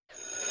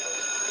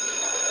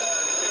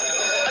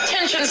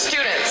Attention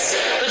students,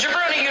 the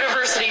Jabroni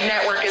University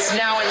Network is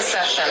now in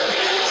session.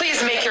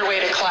 Please make your way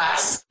to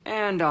class.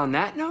 And on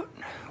that note,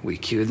 we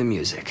cue the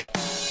music.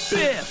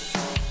 Biff,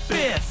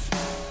 Biff,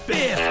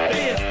 Biff,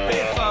 Biff,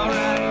 Biff,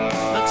 alright.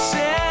 Let's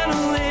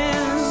settle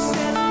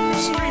in.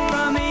 Straight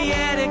from the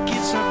attic,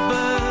 it's our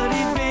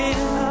buddy Biff.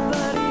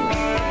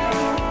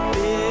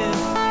 Biff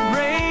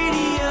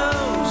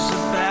Radio's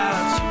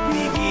about to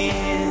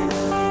begin.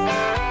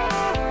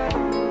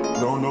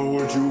 Don't know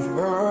what you've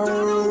heard.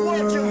 Don't know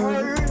what you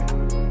heard.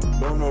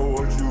 Don't know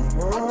what you've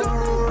heard.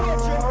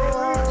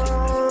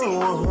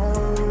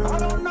 I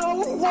don't know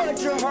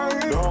what you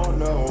heard. Don't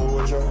know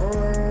what you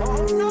heard.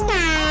 Oh no.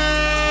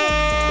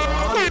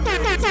 I'm the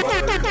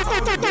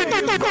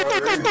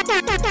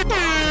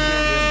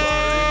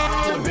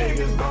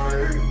biggest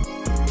bird.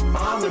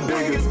 I'm the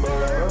biggest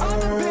bird. I'm the biggest bird. I'm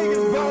the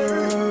biggest bird.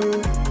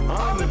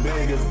 I'm the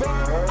biggest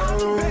bird.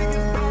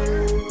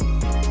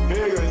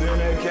 Bigger than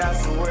a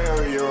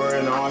cassowary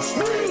in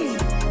Australia.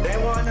 They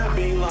wanna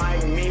be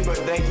like me,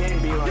 but they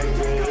can't be like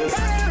this.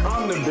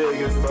 I'm the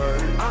biggest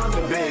bird. I'm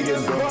the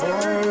biggest bird.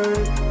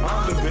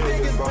 I'm the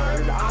biggest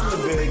bird. I'm the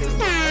biggest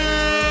bird.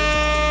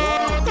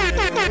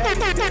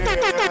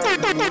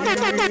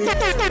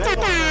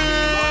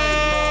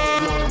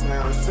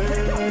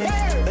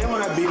 They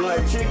wanna be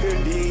like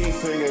Chickadee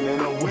singing in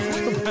the wind.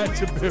 Welcome back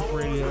to Biff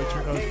Radio. It's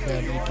your host,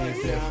 Ben, aka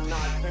Biff,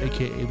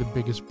 aka the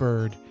biggest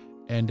bird.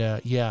 And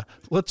yeah,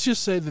 let's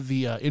just say that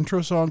the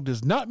intro song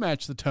does not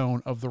match the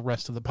tone of the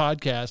rest of the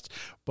podcast,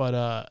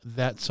 but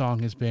that song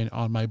has been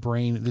on my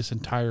brain this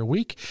entire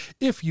week.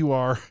 If you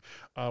are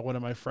one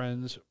of my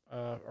friends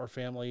or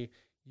family,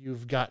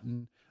 you've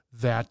gotten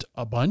that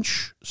a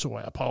bunch, so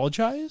I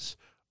apologize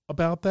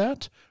about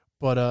that.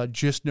 But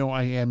just know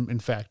I am, in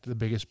fact, the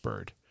biggest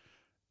bird.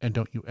 And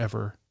don't you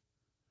ever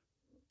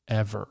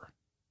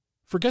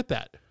forget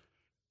that.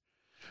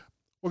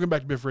 Welcome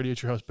back to Biff Radio.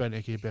 It's your host, Ben,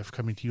 a.k.a. Biff,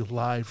 coming to you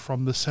live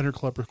from the Center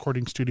Club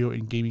Recording Studio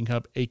and Gaming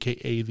Hub,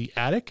 a.k.a. The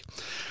Attic.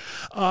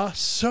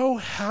 So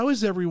how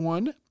is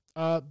everyone?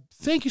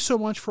 Thank you so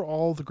much for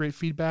all the great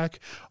feedback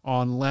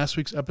on last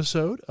week's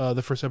episode,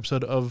 the first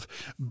episode of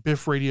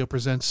Biff Radio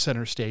Presents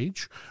Center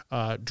Stage.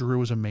 Drew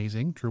was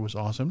amazing. Drew was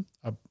awesome.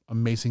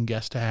 Amazing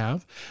guest to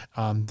have.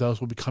 Those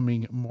will be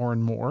coming more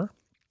and more.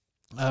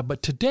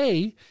 But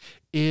today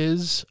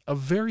is a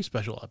very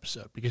special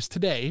episode because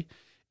today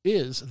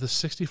is the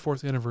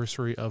 64th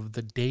anniversary of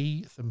the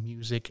day the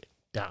music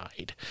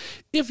died.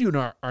 If you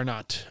are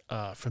not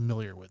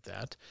familiar with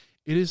that,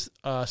 it is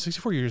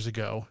 64 years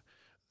ago,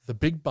 the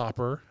Big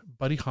Bopper,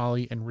 Buddy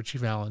Holly, and Ritchie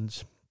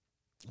Valens,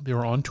 they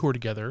were on tour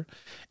together,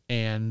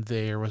 and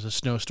there was a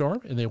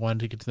snowstorm, and they wanted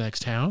to get to the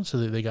next town, so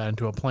they got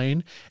into a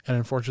plane, and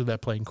unfortunately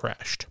that plane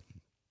crashed.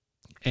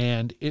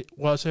 And it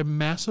was a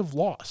massive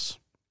loss.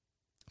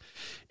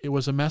 It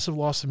was a massive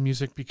loss of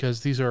music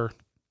because these are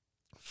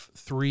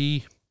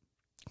three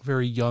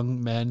very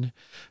young men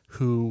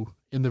who,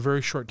 in the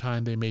very short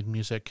time they made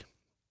music,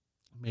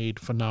 made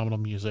phenomenal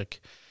music,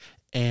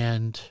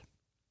 and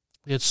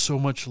they had so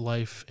much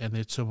life and they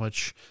had so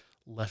much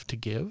left to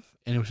give,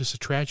 and it was just a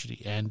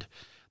tragedy. And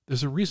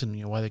there's a reason,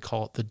 why they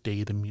call it the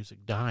day the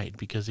music died,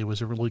 because it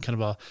was a really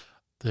kind of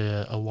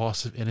a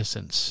loss of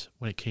innocence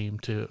when it came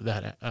to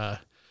that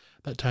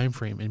time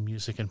frame in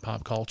music and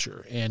pop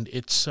culture. And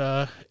it's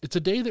a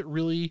day that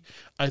really,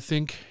 I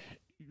think,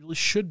 really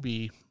should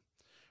be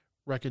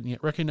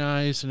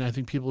recognized, and I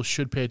think people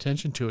should pay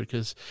attention to it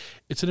because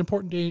it's an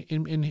important day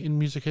in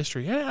music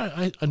history.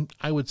 Yeah,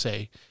 I would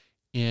say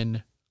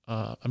in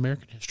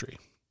American history,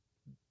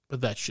 but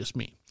that's just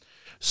me.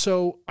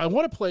 So I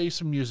want to play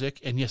some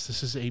music, and yes,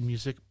 this is a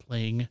music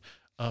playing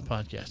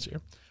podcast here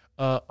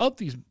of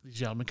these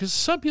gentlemen, because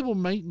some people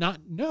might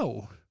not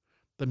know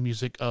the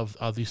music of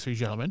these three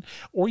gentlemen,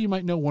 or you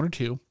might know one or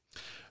two.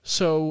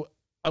 So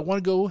I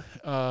want to go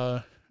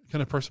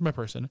kind of person by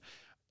person.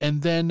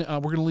 And then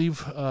we're going to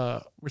leave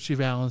Ritchie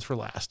Valens for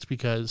last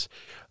because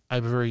I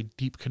have a very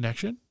deep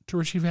connection to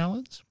Ritchie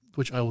Valens,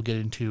 which I will get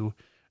into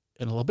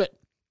in a little bit.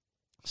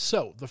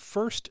 So the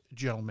first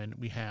gentleman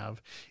we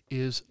have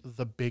is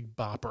the Big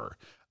Bopper.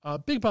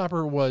 Big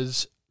Bopper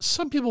was,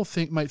 some people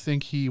might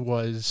think he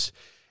was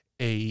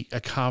a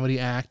comedy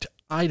act.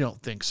 I don't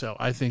think so.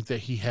 I think that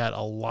he had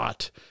a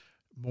lot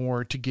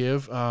more to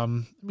give.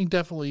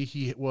 Definitely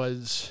he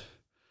was,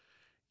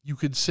 you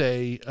could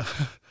say,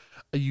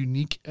 a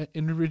unique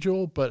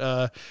individual,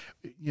 but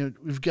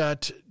we've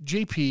got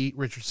J.P.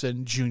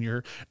 Richardson Jr.,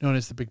 known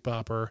as the Big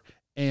Bopper,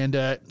 and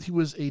he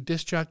was a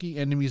disc jockey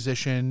and a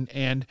musician,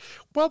 and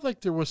while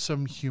there was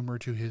some humor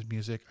to his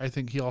music, I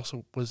think he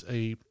also was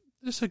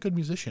just a good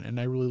musician, and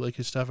I really like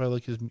his stuff. I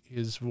like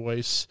his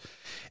voice,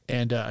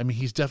 and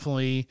he's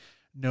definitely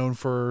known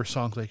for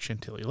songs like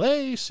Chantilly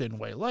Lace and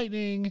White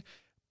Lightning,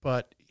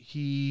 but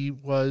he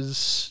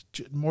was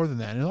more than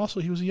that, and also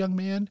he was a young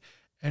man,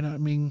 and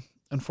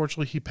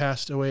unfortunately, he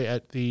passed away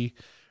at the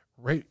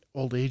right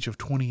old age of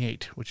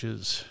 28, which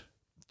is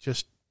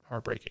just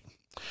heartbreaking.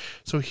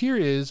 So here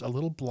is a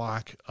little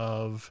block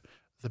of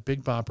the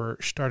Big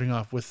Bopper, starting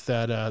off with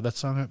that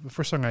song, the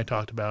first song I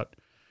talked about,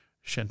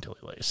 Chantilly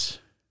Lace.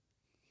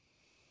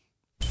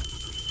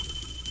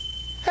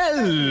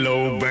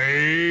 Hello,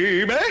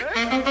 baby.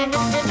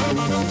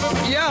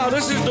 Yeah,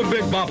 this is the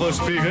Big Bopper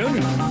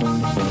speaking.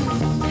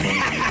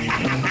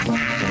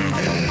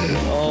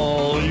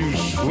 Oh, you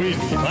sweet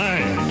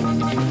thing.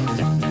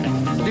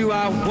 Do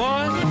I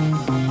what?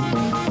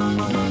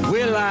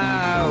 Will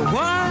I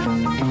what?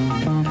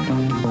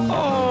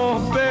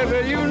 Oh,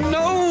 baby, you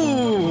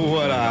know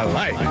what I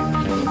like.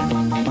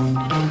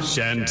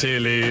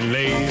 Chantilly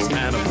lace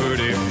and a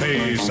pretty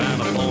face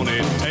and a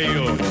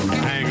ponytail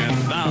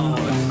hanging down,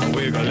 a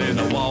wiggle in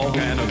the walk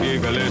and a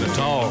giggle in the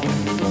talk.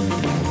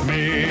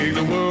 Make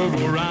the world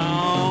go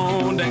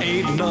round. There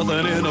ain't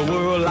nothing in the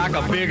world like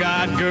a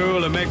big-eyed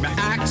girl to make me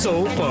act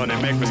so funny,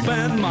 make me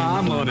spend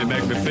my money,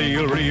 make me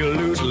feel real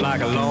loose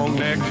like a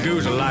long-necked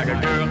goose, like a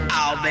girl.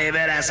 Oh, baby,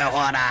 that's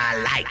what I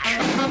like.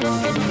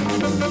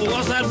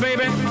 What's that,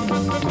 baby?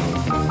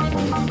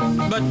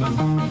 But,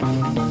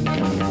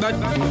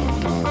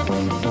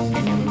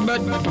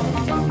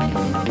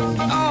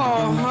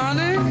 oh,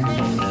 honey.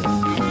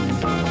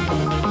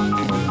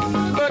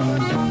 But,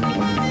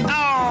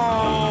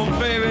 oh,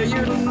 baby,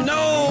 you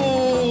know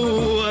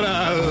what I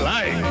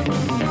like.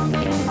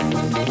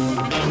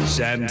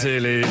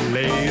 Chantilly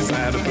lace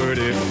and a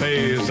pretty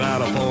face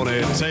and a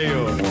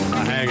ponytail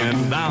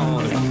hanging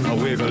down, a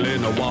wiggle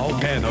in the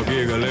walk and a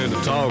giggle in the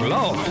talk.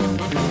 Lord,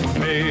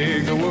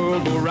 make the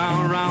world go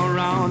round, round,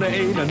 round. There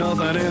ain't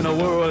nothing in the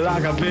world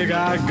like a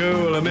big-eyed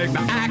girl to make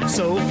me act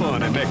so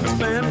funny, make me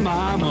spend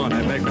my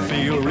money, make me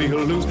feel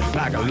real loose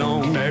like a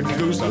long-necked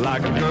goose,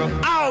 like a girl.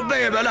 Oh,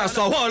 baby, that's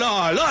what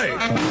I like.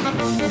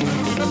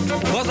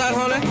 What's that,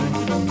 honey?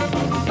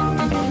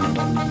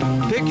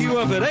 Pick you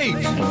up at 8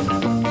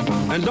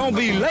 and don't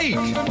be late.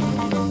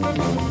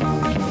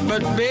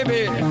 But,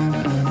 baby,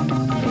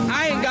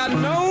 I ain't got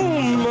no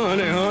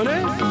money,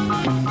 honey.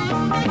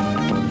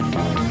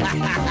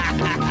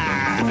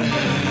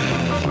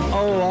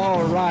 Oh,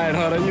 all right,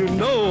 honey, you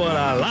know what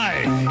I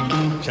like.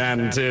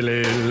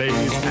 Chantilly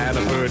lace and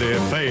a pretty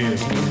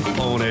face,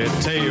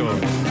 ponytail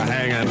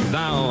hanging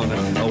down,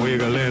 a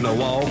wiggle in the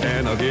walk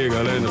and a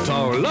giggle in the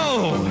talk.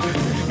 Lord,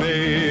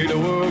 make the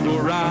world go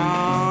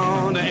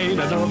round. There ain't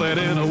nothing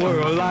in the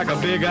world like a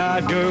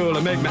big-eyed girl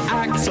to make me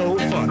act so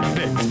funny,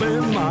 make me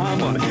spend my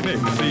money, make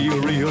me feel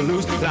real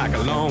loose like a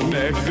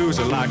long-necked goose,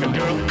 like a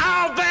girl.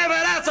 Oh, baby,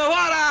 that's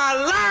what I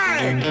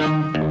like.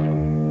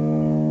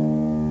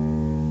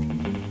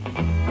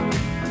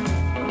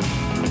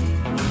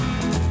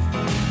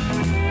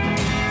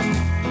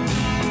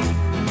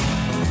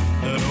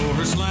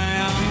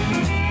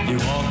 Slam, you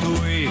walked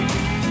away,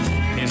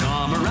 his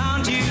arm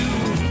around you.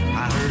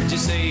 I heard you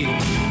say,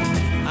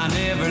 I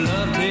never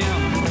loved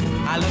him,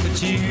 I look at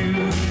you.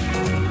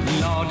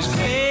 Lord, just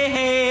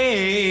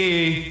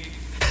hey,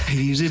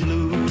 easy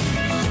blues.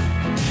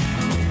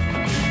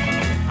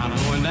 I'm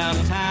going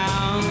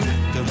downtown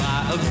to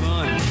buy a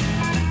gun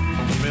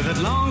with that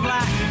long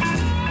black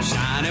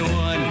shiny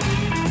one.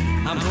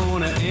 I'm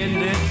gonna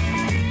end it,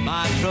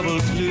 my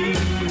troubles lose.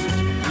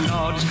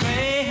 Lord, just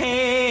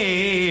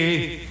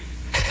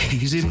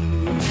easy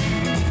blues.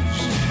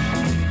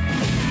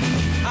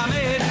 I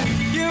made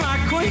you my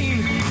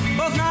queen,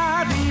 both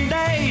night and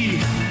day.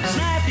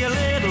 Snap your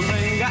little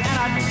finger and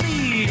I'd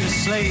be your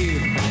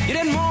slave. You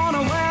didn't want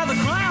to wear the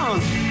crown,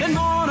 didn't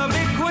want to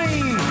be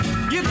queen.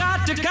 You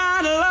got your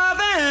kind of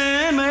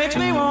loving, makes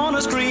me want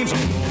to scream. So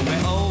roll me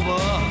over,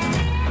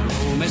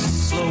 roll me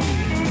slow.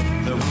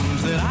 The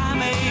wounds that I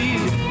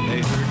made,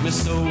 they hurt me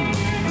so.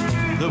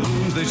 The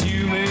wounds that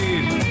you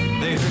made,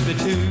 they hurt me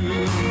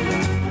too.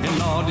 And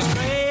Lord, it's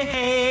great.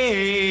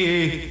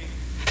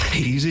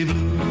 Easy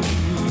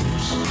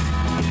blues.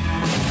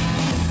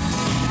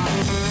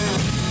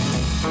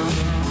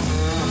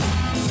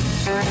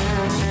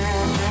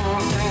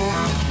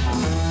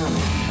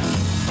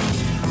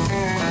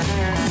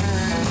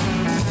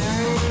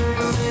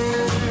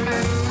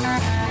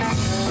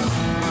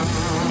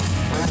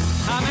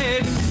 I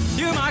made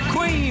you my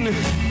queen,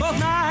 both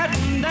night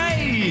and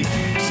day.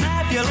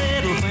 Snap your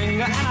little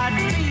finger and I'd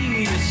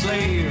be your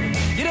slave.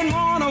 You didn't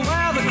want to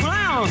wear the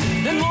crown,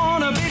 didn't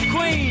want to be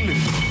queen.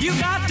 You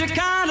got your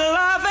kind of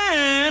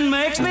loving,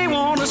 makes me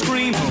want to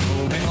scream.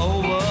 Roll me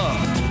over,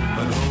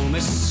 but roll me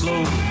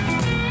slow.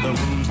 The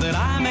wounds that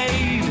I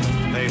made,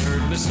 they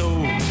hurt me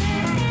so.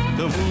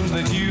 The wounds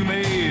that you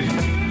made,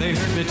 they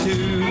hurt me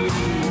too.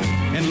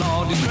 And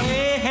Lord, it's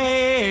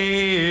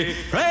crazy,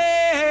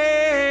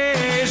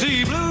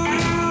 crazy blue.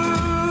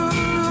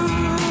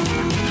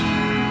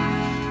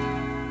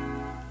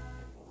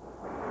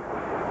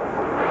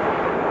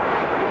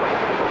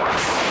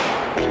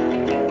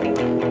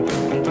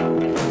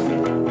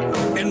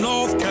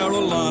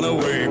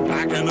 Way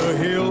back in the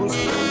hills,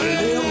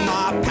 lived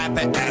my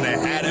pappy and he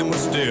had him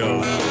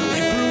still.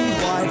 He brewed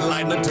white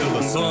lightning till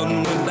the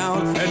sun went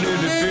down, and then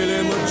he fill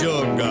him a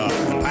jug,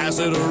 pass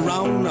it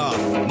around,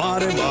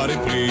 body,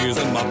 please,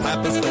 and my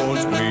pappy's going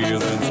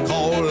squeeze, and it's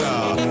called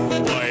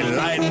white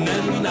lightning.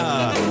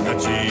 Got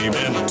cheap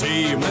in the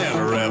team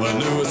and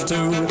revenue is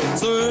too.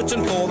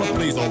 Searching for the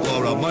police or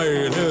what I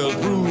made his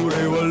brew.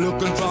 They were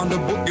looking, trying to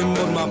book him,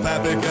 but my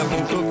pappy kept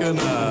on cooking.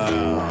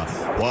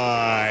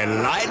 White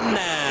lightning.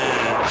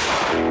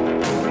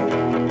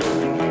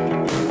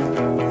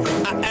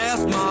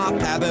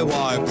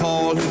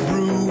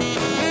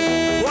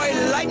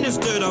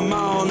 a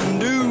Mountain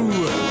Dew.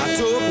 I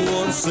took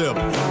one sip,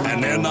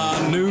 and then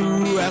I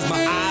knew as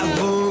my eyes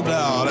bugged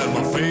out and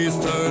my face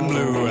turned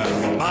blue.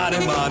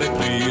 Mighty, mighty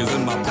please,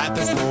 and my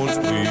pappy's going to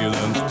squeeze,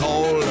 and it's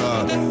called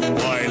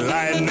white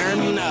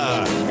lightning.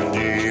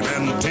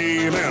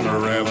 Teaming,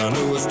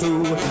 revenue is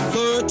too.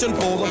 Searching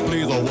for the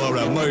place of where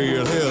I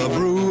made his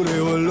brew.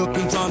 They were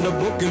looking, trying to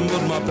book him,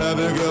 but my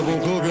pappy kept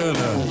on cooking.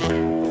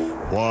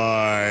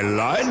 White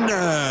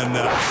lightning.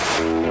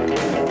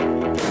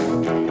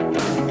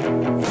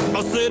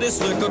 A city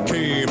slicker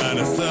came and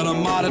it said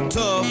I'm mighty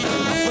tough.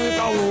 I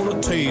think I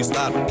want to taste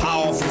that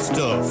powerful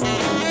stuff.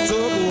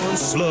 Took one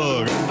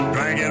slug,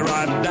 drank it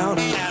right down,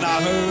 and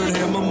I heard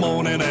him a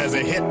moaning as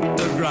he hit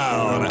the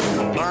ground.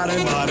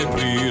 Mighty, mighty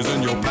please,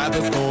 and your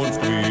pappy's going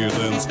squeeze,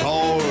 and it's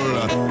called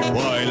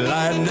white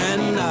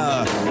lightning.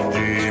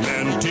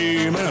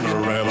 Teaming,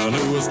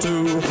 revenue is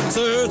too.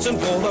 Searching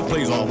for the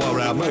place where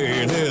I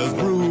made his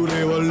brew.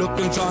 They were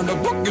looking, trying to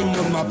book him,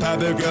 but my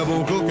pappy kept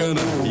on cooking.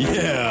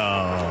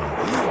 Yeah.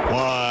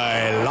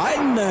 White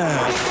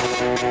lightning.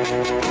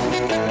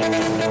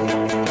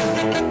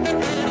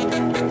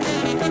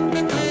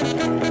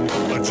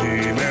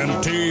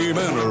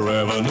 Teaming,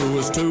 revenue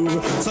is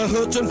too. So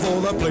searching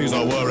for the place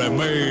where he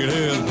made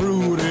his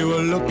brew. They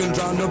were looking,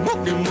 trying to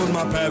book him, but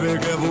my pappy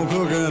kept on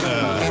cooking.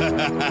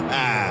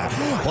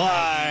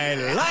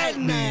 White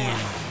lightning.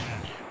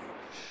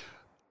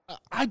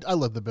 I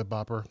love the Big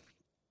Bopper.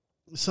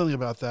 Something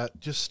about that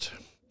just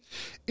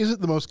is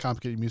it the most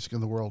complicated music in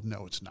the world?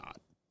 No, it's not.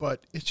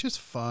 But it's just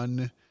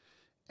fun,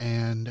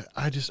 and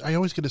I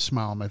always get a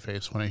smile on my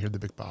face when I hear the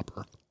Big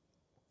Bopper.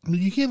 I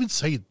mean, you can't even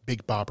say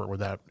Big Bopper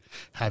without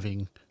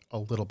having a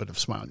little bit of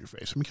smile on your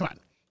face. I mean, come on,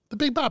 the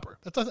Big Bopper.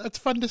 That's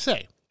fun to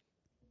say.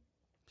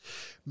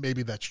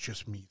 Maybe that's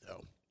just me,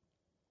 though.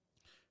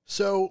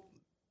 So,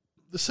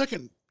 the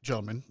second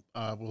gentleman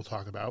we'll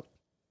talk about,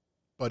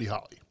 Buddy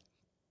Holly.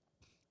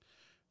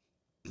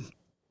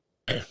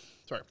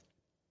 Sorry.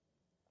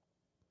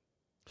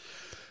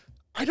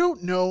 I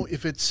don't know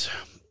if it's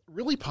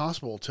really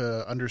possible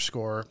to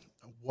underscore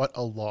what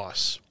a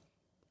loss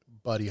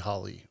Buddy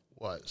Holly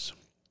was.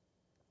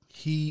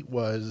 He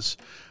was,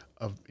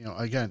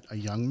 again, a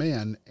young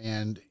man,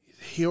 and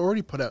he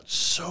already put out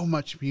so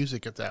much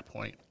music at that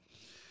point.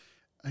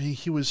 I mean,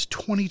 he was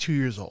 22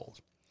 years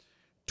old.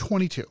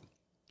 22.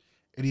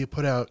 And he had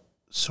put out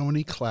so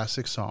many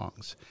classic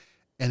songs.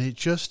 And it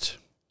just,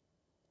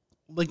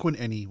 like when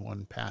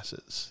anyone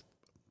passes,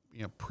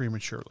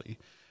 prematurely,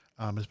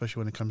 especially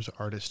when it comes to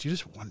artists, you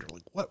just wonder,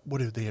 like, what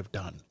would they have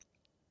done?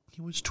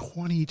 He was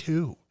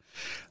 22.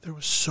 There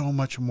was so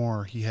much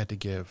more he had to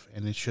give,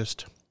 and it's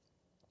just,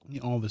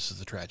 all this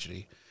is a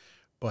tragedy.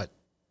 But,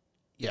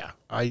 yeah,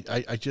 I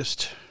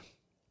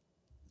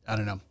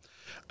don't know.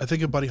 I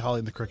think of Buddy Holly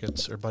and the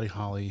Crickets, or Buddy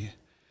Holly,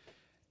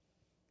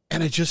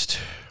 and it's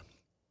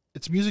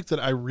music that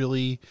I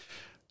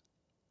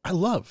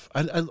love.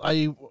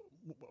 I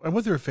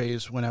went through a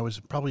phase when I was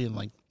probably in,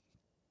 like,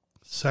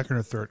 second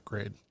or third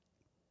grade,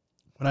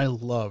 when I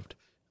loved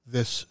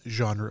this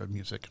genre of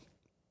music,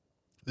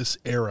 this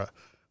era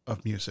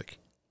of music.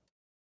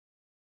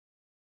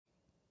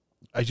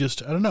 I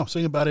don't know,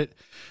 something about it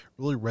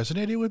really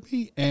resonated with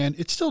me, and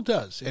it still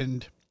does.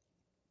 And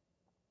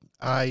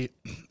I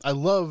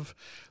love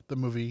the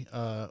movie,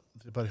 the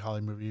Buddy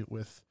Holly movie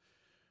with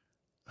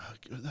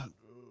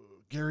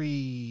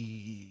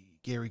Scary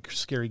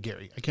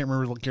Gary. I can't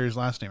remember Gary's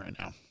last name right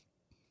now.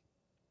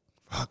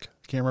 Fuck,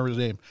 I can't remember his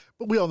name,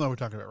 but we all know what we're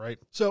talking about, right?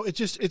 So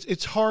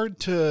it's hard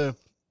to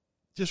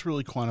just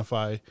really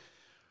quantify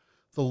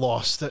the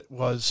loss that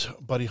was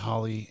Buddy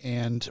Holly,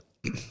 and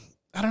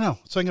I don't know,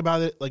 something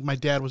about it. Like, my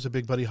dad was a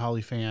big Buddy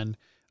Holly fan.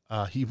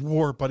 He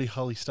wore Buddy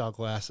Holly style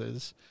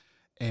glasses,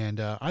 and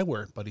I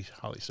wear Buddy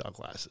Holly style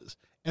glasses.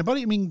 And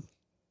Buddy, I mean,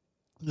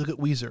 look at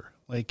Weezer.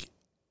 Like,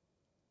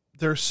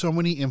 there are so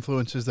many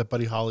influences that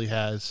Buddy Holly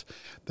has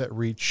that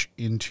reach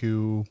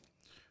into,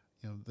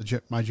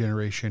 my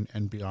generation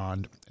and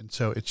beyond. And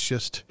so it's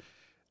just,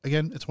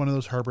 again, it's one of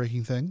those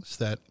heartbreaking things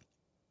that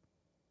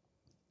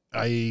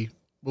I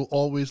will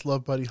always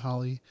love Buddy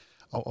Holly.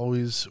 I'll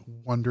always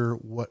wonder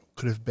what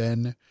could have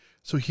been.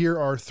 So here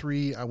are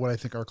three, what I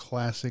think are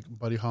classic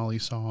Buddy Holly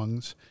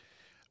songs.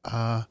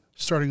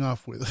 Starting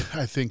off with,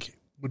 I think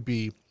would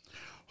be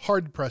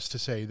hard pressed to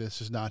say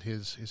this is not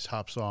his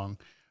top song,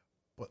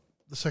 but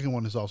the second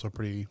one is also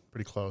pretty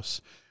close.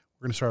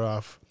 We're going to start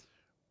off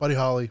Buddy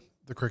Holly,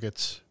 the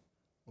Crickets,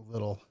 with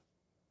little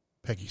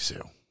Peggy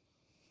Sue.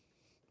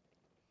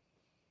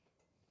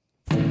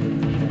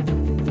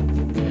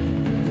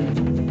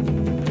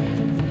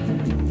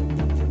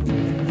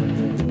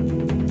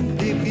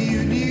 If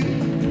you knew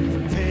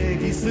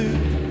Peggy Sue,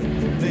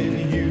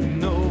 then you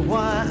know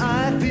why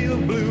I feel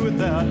blue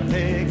without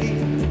Peggy.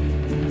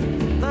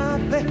 My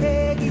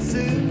Peggy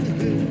Sue.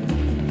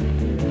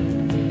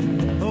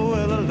 Oh,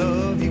 well, I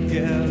love you,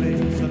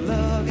 galleys. I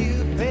love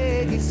you,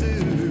 Peggy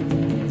Sue.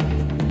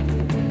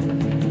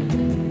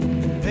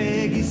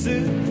 Peggy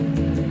Sue,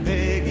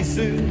 Peggy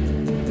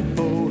Sue.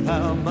 Oh,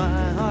 how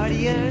my heart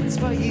yearns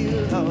for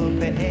you, oh,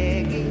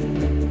 Peggy.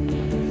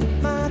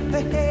 My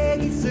Peggy.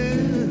 Peggy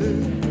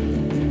Sue.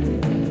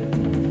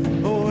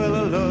 Oh, well,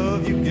 I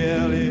love you,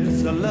 gal,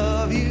 yes, I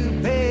love you,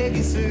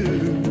 Peggy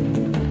Sue.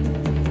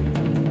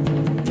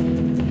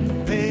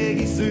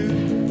 Peggy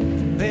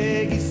Sue,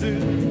 Peggy Sue,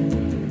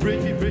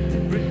 pretty, pretty,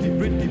 pretty,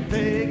 pretty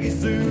Peggy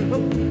Sue.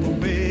 Oh,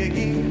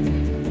 Peggy,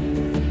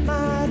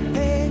 my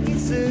Peggy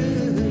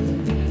Sue.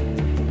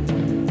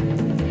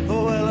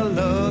 Oh, well, I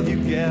love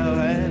you, gal,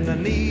 and I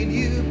need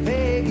you,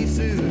 Peggy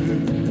Sue.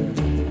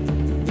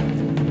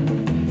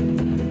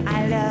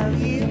 I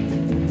love you,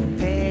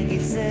 Peggy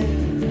Sue,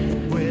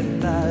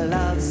 with a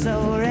love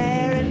so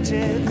rare and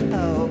true.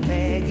 Oh,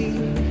 Peggy,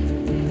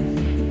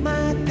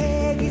 my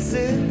Peggy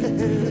Sue.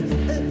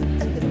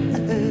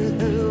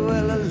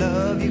 Well, I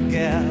love you,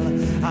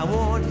 gal, I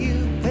want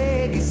you,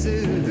 Peggy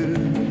Sue.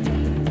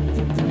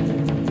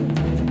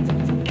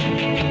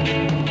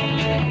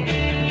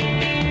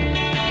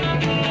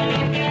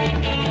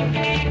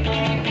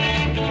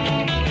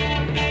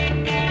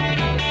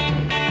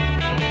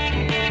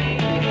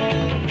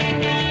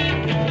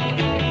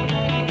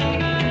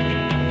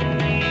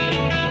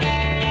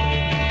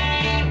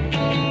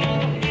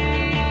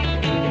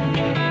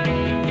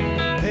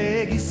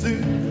 Peggy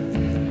Sue,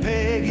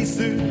 Peggy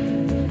Sue,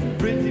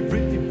 pretty,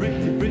 pretty,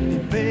 pretty, pretty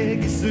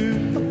Peggy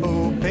Sue.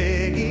 Oh,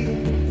 Peggy,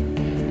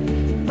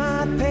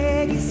 my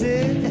Peggy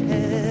Sue.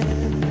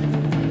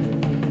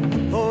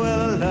 Oh,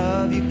 well, I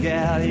love you,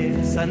 gal,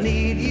 yes, I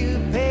need you,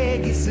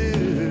 Peggy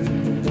Sue.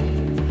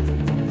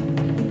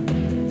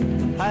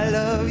 I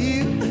love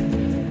you,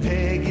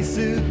 Peggy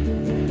Sue,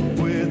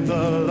 with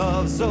a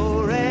love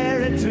so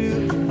rare and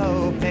true.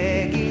 Oh,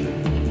 Peggy,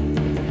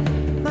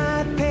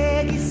 my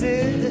Peggy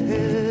Sue.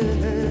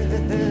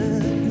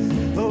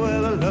 Oh,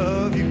 well, I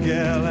love you,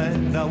 gal,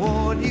 and I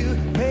want you,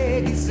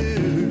 Peggy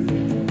Sue.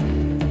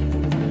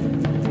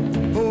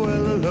 Oh,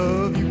 well, I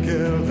love you,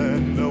 gal,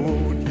 and I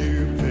want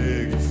you,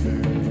 Peggy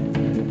Sue.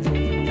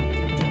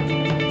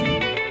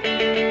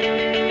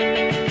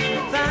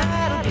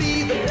 That'll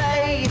be the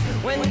day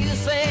when you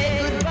say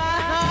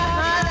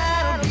goodbye.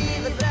 That'll be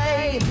the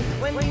day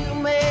when you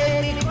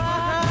make me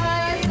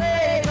cry. You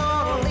say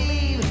gonna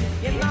leave,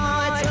 you know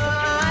it's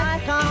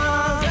alright,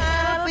 'cause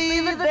that'll be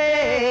the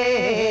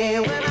day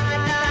when I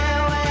die.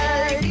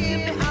 Well, you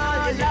give me all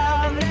your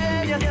love,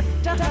 and you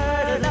tell her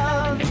to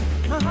love,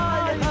 all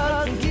your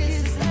hugs and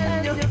kisses,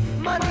 and your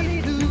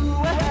money too.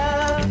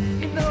 Well,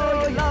 you know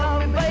you love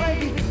me,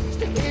 baby.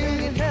 Still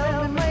you tell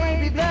me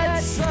maybe that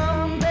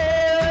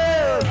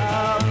someday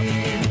I'll be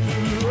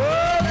through.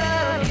 Oh,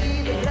 that'll be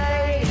the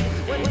day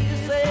when you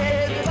say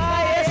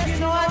goodbye. Yes, you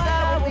know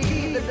that will be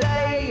the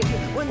day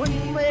when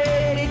you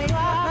make me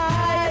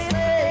cry. You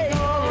say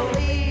gonna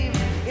leave,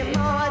 you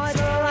know it's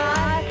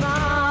alright,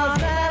 'cause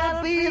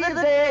that'll be the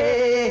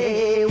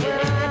day when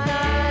I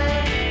die.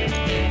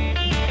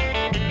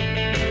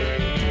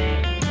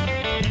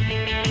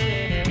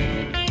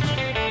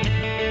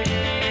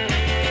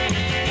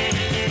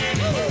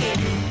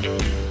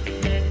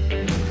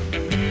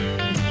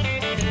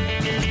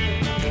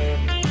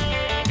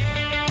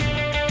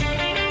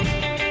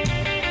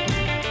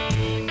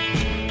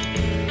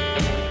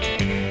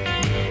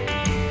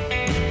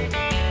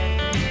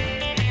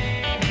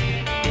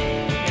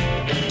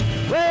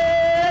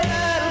 Well,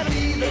 that'll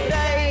be the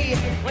day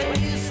when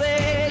you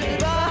say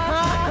goodbye.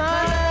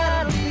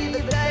 That'll be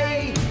the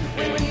day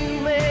when you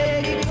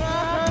make me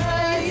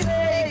cry. You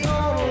say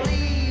gonna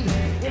leave,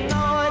 you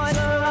know it's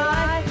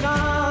alright,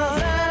 'cause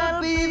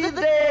that'll be the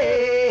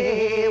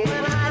day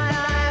when I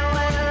die.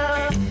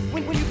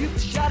 Well, when you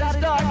shot at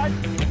dark,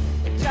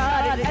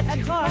 shot it at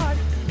your heart.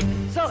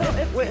 So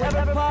if we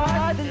ever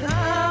part, then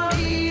I'll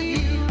leave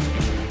you.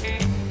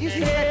 You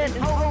said and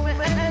hold me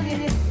and you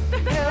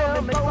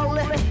held me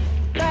boldly.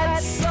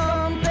 That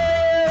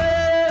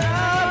someday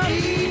I'll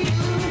be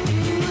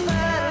through.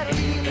 That'll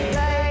be the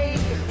day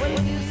when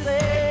you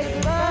say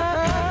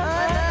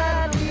goodbye.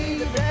 That'll be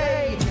the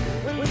day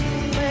when you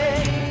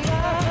make me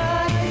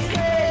cry. You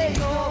say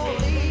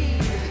gonna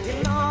leave, you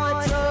know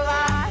it's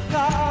alright,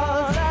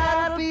 'cause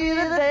that'll be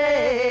the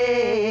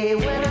day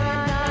when I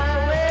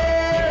die.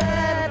 Well,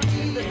 that'll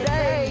be the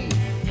day.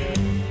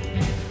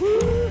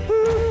 Ooh,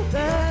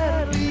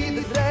 that'll be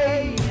the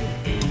day.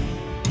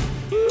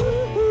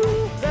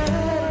 Ooh,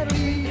 that'll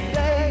be the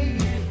day.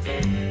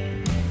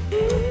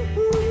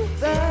 Ooh,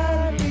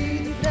 that'll be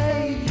the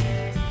day.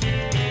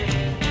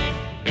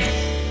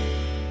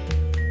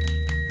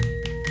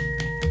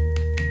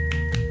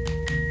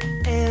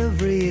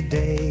 Every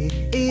day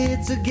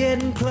it's a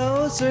getting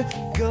closer,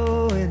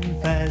 going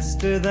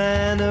faster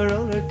than a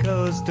roller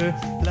coaster.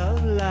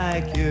 Love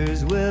like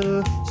yours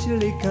will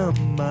surely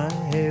come my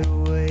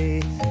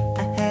way.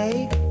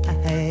 Hey,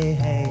 hey,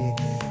 hey.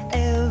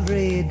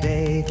 Every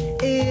day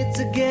it's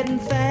a getting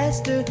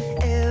faster.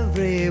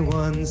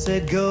 Everyone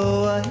said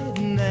go ahead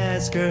and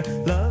ask her.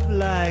 Love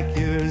like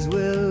yours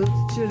will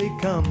surely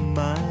come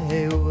my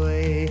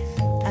way.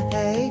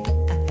 Hey,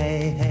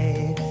 hey,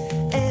 hey.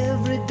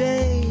 Every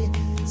day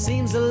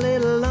seems a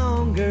little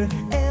longer.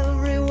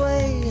 Every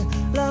way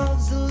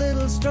love's a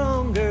little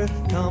stronger.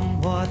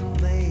 Come what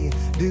may,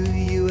 do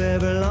you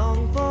ever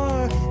long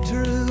for to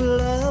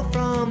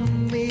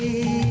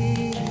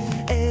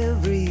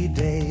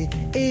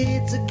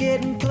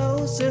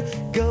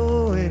closer,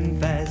 going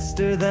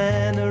faster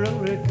than a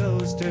roller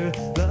coaster.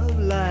 Love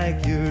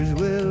like yours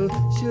will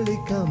surely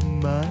come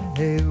my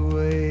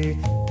way.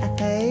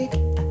 Hey,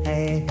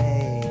 hey,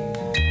 hey.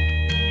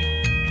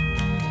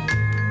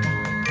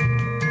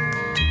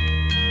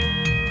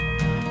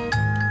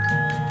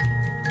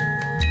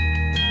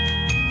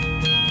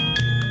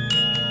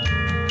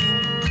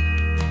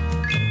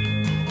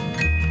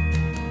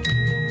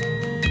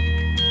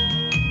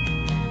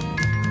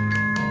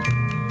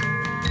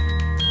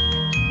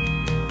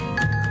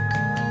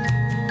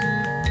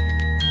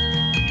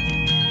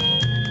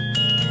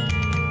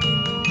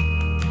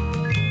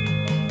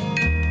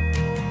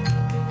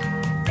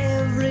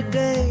 Every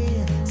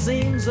day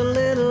seems a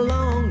little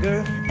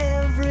longer.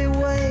 Every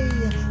way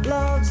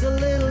love's a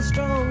little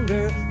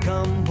stronger.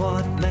 Come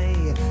what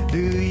may, do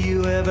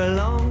you ever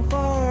long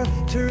for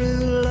true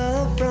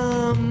love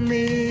from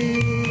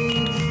me?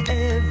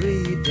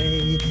 Every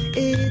day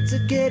it's a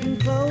getting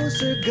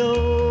closer,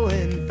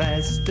 going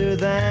faster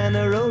than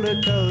a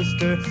roller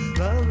coaster.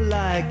 Love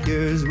like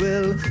yours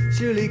will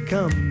surely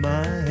come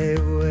my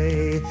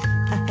way.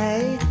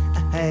 Hey,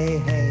 hey,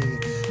 hey.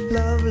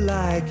 Love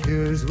like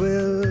yours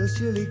will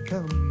surely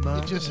come my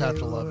way. You just have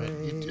to love it.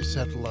 You just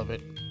have to love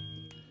it.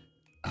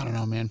 I don't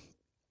know, man.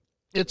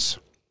 It's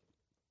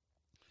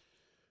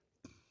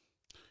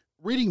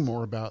reading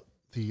more about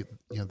the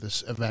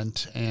this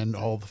event and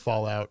all the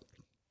fallout.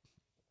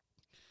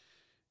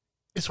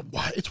 It's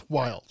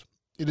wild.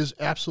 It is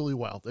absolutely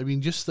wild. I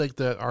mean, just like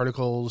the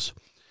articles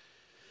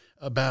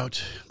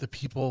about the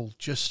people,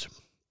 just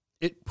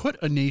it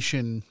put a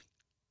nation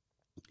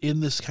in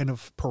this kind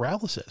of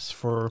paralysis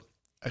for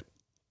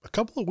a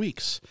couple of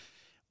weeks,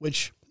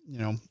 which,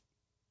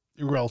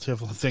 relative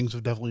things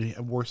have definitely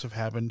worse have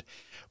happened.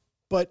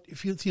 But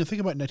if you think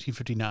about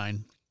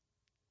 1959,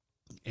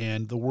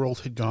 and the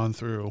world had gone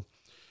through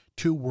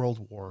 2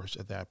 world wars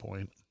at that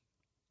point,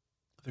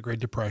 the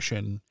Great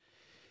Depression,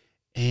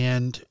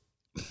 and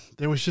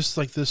there was just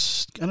like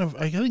this kind of,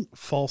 I think,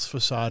 false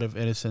facade of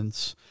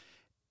innocence.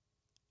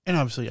 And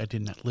obviously I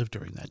did not live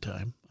during that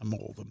time. I'm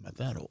old. I'm not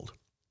that old.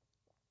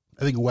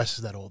 I think Wes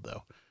is that old,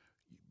 though.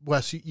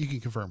 Wes, you can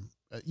confirm.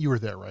 You were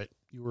there, right?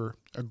 You were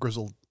a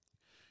grizzled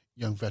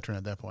young veteran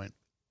at that point.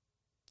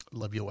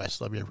 Love you, Wes.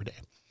 Love you every day.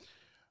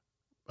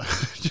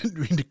 Didn't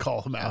mean to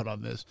call him out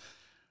on this.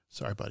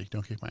 Sorry, buddy.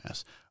 Don't kick my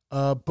ass.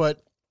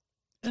 But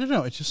I don't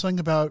know. It's just something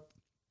about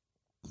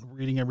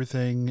reading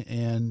everything,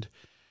 and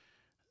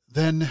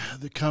then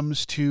it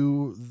comes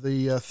to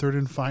the third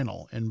and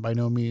final, and by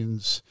no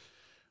means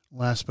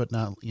last but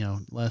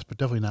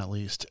definitely not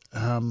least,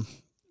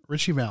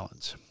 Ritchie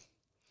Valens.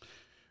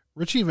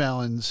 Ritchie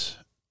Valens.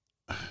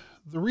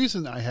 The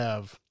reason I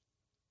have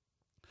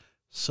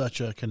such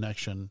a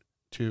connection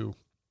to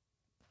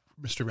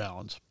Mr.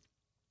 Valens.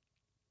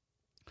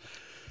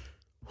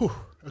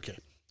 Okay,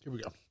 here we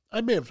go. I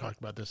may have talked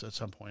about this at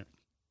some point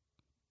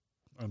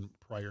on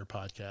prior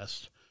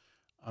podcasts.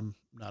 I'm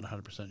not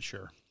 100%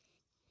 sure.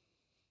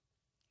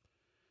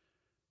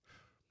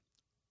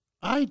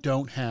 I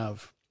don't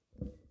have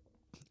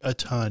a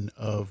ton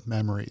of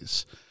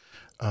memories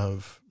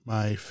of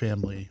my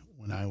family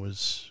when I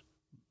was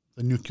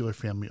the nuclear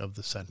family of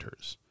the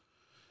Centers.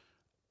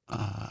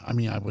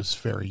 I was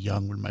very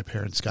young when my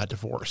parents got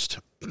divorced.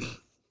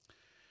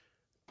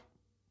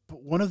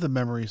 But one of the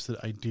memories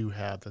that I do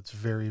have that's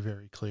very,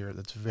 very clear,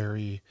 that's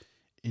very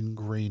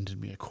ingrained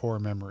in me, a core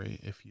memory,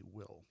 if you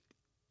will,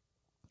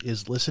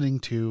 is listening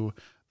to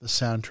the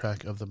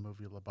soundtrack of the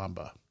movie La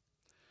Bamba.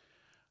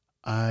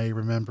 I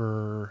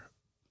remember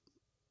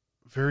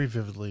very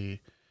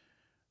vividly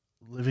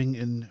living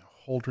in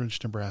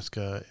Holdridge,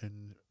 Nebraska,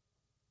 and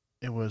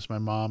it was my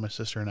mom, my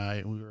sister, and I,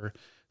 and we were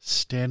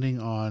standing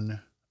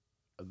on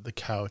the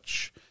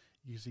couch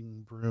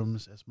using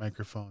brooms as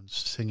microphones,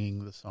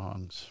 singing the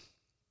songs.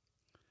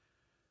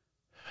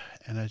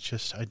 And I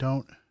just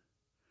don't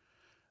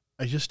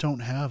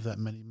have that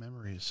many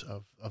memories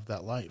of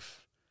that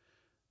life.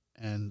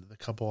 And the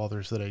couple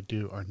others that I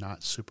do are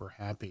not super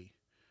happy.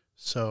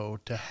 So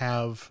to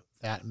have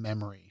that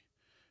memory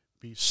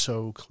be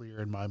so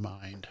clear in my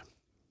mind,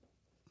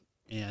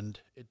 and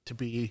it to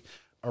be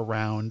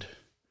around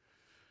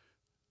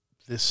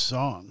this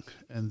song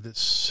and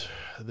this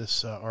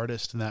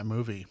artist in that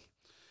movie,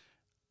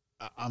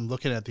 I'm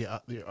looking at the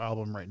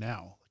album right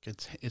now. Like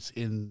it's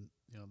in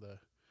the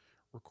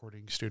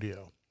recording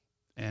studio,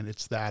 and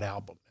it's that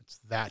album. It's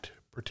that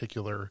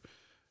particular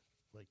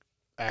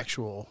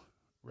actual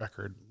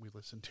record we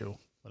listened to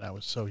when I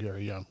was so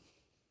very young.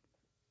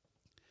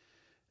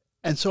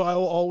 And so I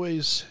will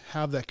always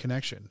have that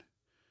connection.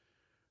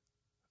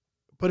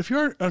 But if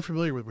you're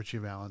unfamiliar with Ritchie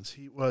Valens,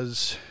 he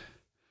was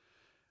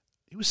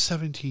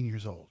 17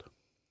 years old.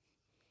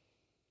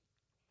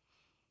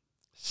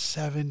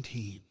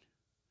 17.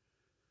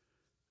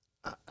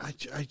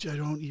 I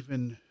don't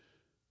even...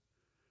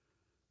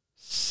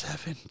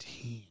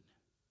 17.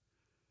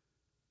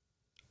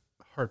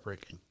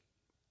 Heartbreaking.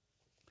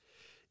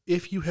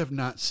 If you have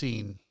not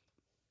seen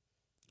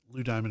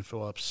Lou Diamond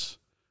Phillips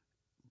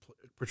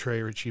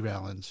portray Ritchie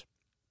Valens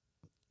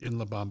in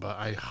La Bamba,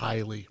 I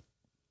highly,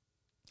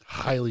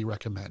 highly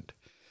recommend.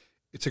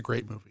 It's a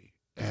great movie.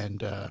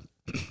 And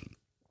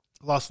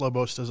Los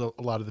Lobos does a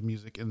lot of the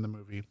music in the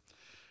movie.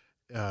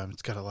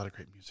 It's got a lot of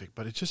great music,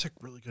 but it's just a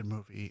really good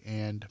movie.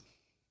 And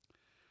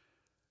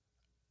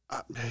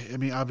I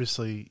mean,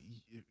 obviously,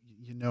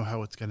 you know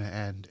how it's going to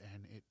end.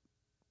 And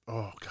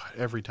oh God,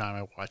 every time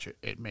I watch it,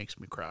 it makes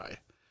me cry.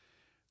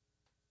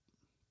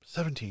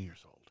 17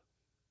 years old.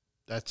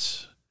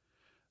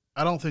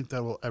 I don't think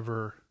that will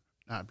ever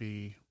not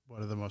be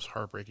one of the most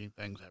heartbreaking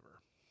things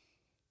ever.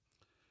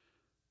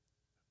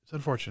 It's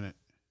unfortunate.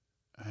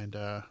 And,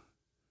 oh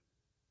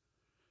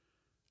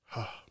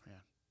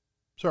man,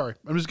 sorry.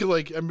 I'm just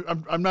gonna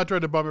I'm not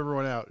trying to bum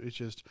everyone out. It's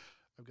just,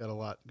 I've got a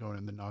lot going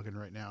in the noggin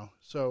right now.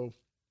 So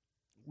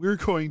we're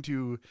going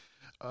to,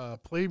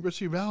 play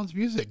Richie Valens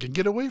music and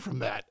get away from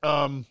that.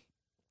 Not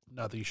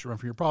that you should run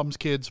from your problems,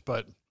 kids,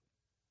 but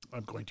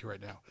I'm going to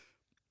right now.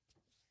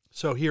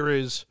 So here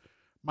is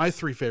my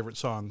 3 favorite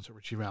songs of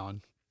Richie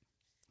Valens.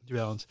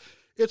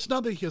 It's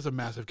not that he has a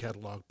massive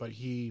catalog, but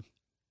he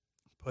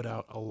put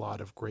out a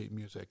lot of great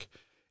music.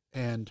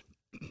 And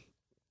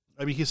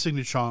I mean, his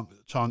signature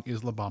song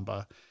is La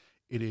Bamba.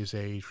 It is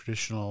a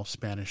traditional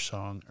Spanish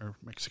song or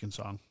Mexican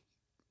song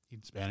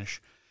in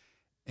Spanish.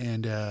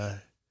 And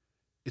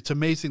it's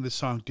amazing this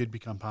song did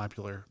become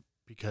popular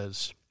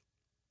because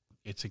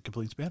it's in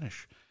complete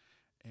Spanish.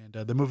 And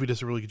the movie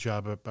does a really good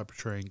job of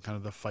portraying kind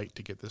of the fight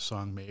to get this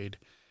song made.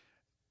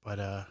 But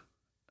I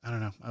don't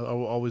know. I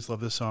will always love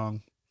this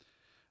song.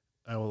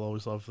 I will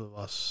always love the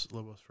Los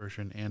Lobos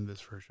version and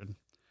this version.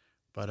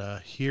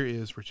 But here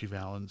is Richie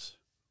Valens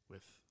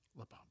with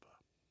La Bamba.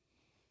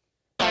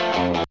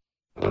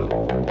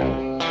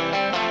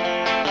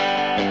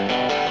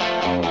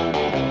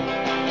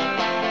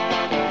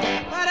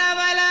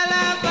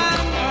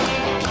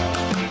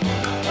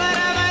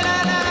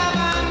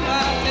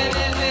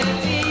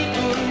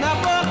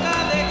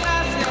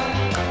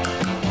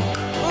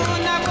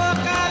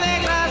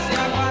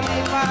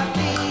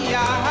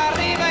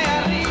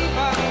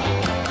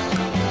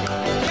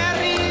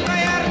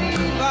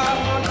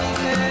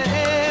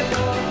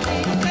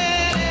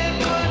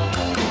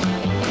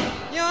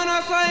 Yo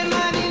no soy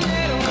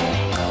marinero,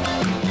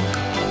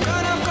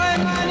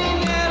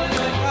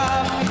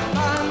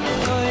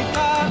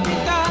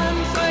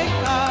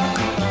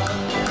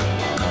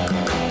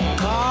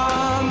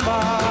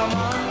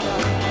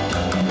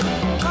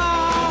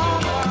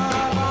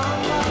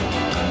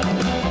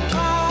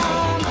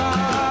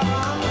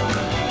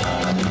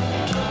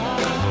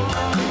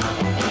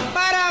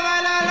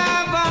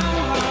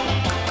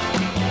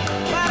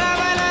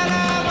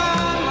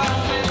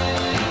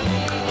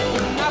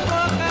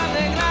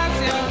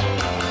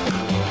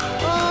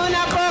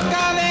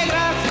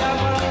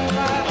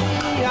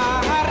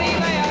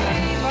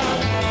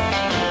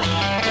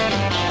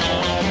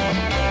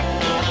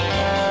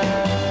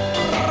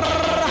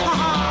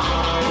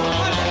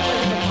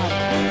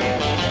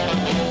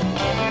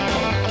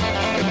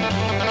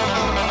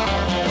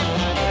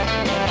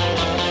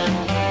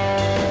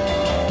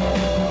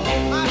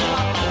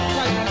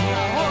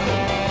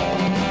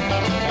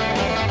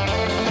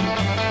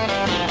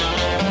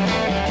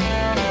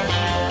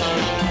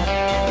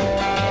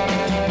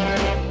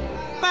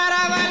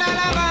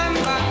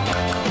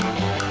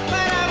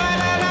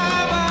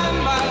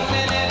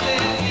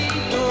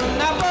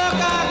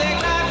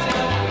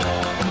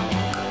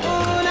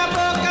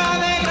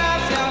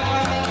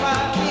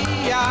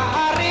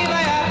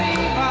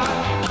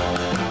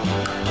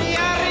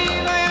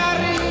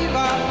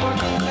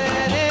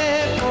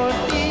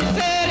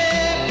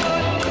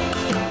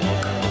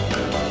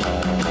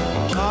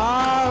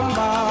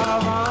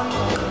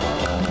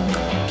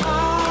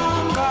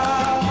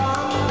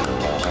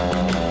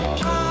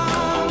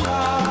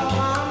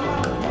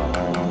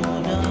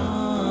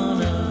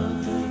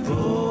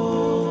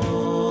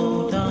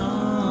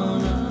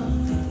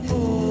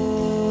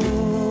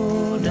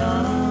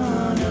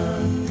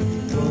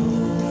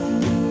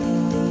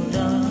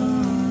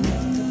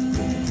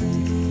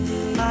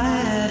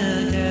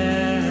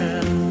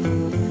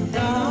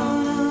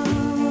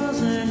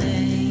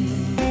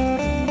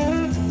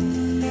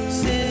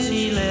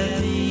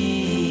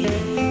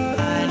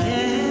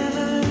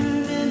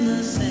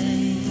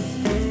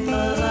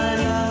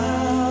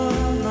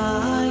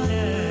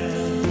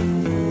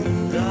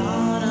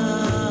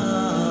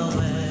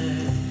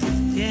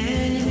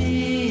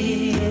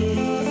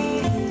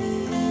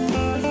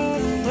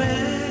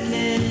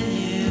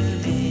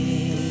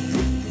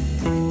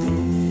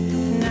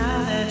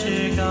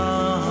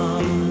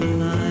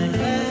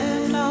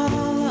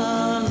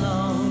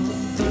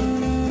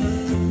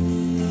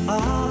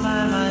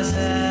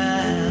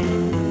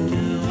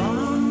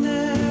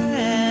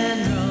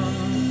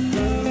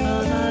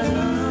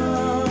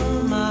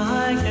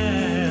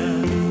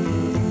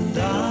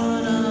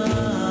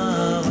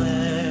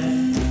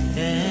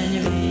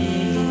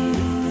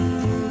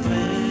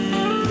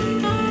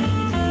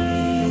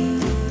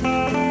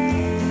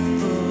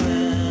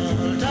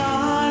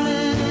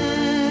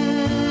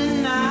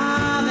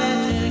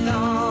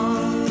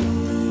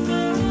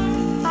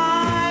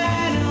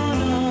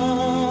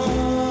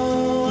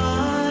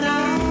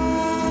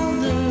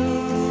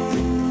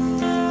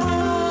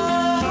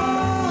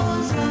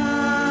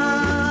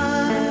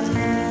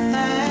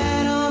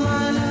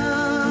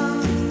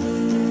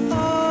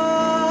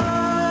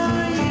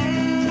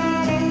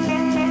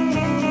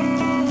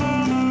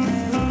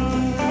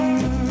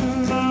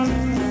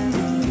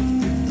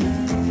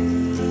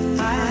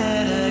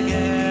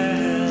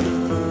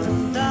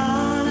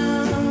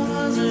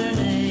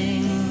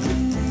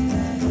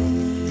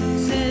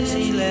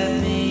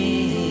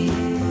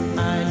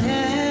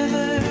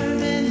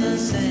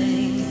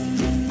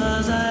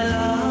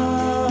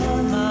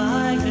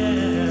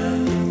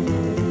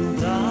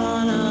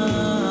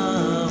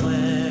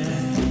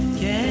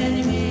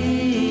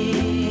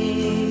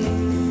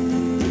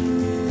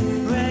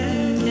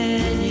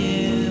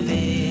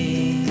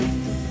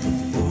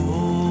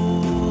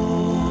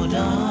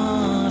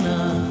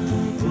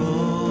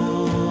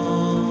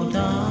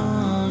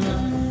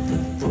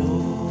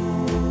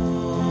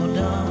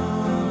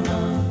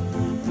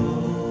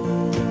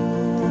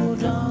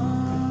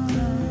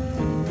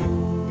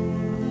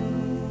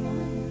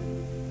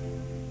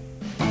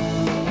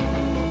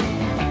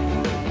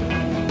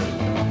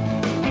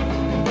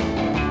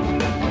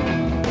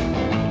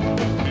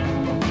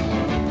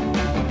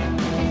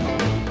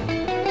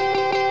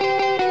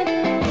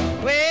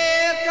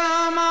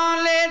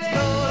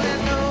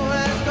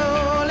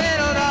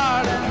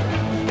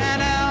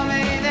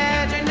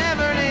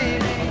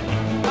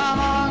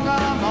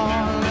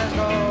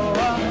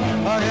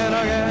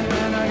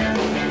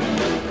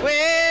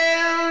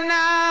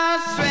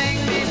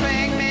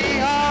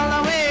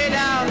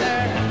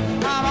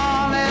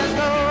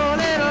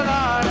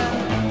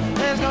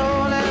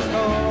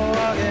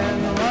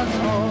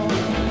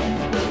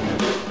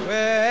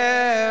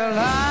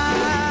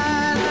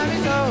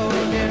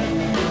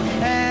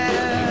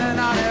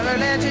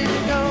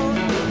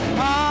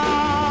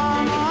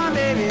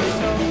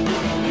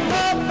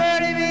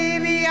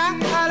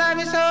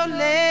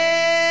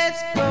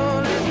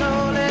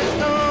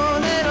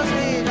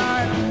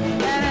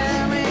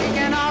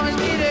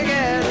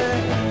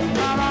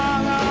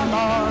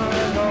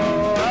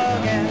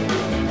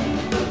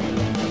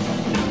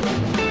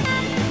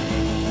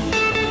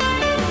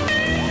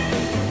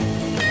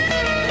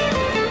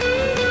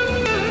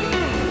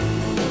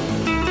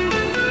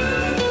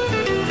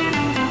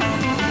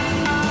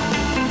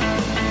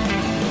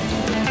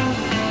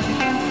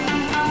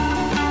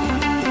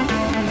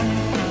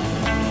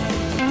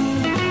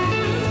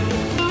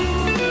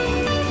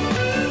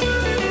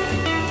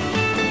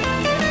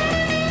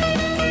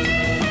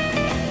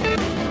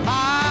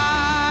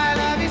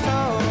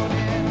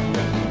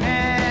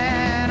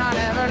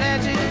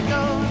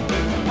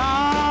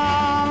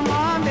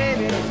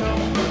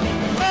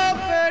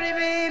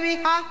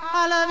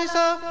 I love you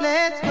so.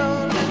 Let's go,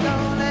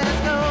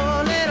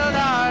 little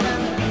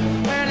darling.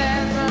 Where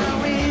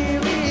dancing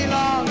we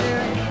belong,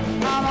 dear.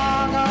 Come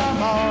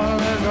on,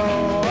 let's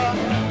go.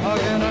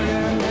 Again,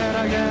 again, and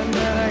again,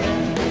 and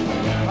again.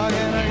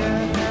 Again,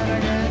 again, and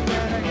again,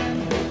 and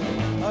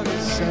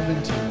again.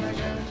 17.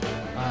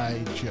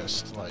 I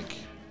just like,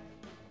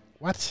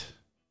 what?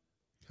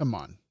 Come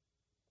on.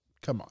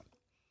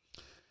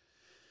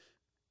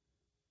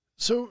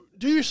 So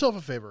do yourself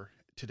a favor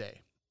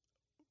today.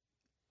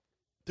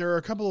 There are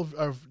a couple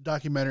of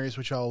documentaries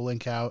which I'll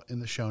link out in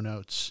the show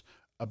notes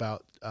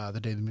about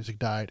the day the music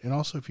died. And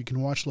also, if you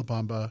can watch La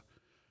Bamba,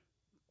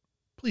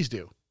 please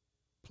do.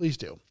 Please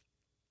do.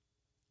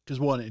 Because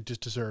one, it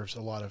just deserves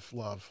a lot of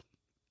love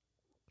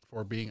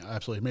for being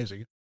absolutely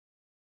amazing.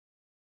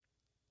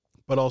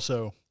 But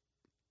also,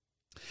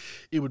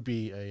 it would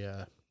be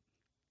a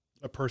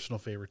personal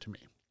favor to me.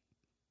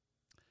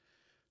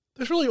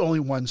 There's really only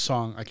one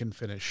song I can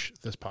finish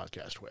this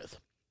podcast with.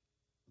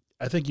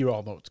 I think you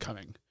all know what's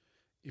coming.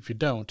 If you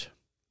don't,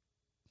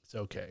 it's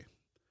okay.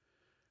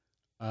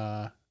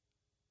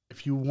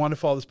 If you want to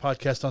follow this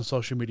podcast on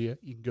social media,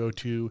 you can go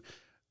to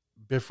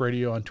Biff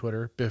Radio on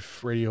Twitter,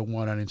 Biff Radio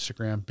 1 on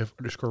Instagram,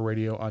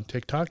 Biff_radio on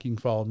TikTok. You can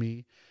follow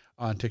me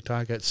on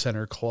TikTok at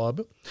Center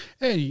Club.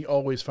 And you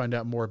always find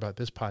out more about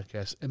this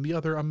podcast and the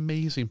other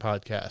amazing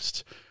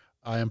podcasts.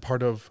 I am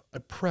a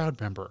proud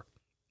member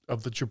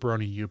of the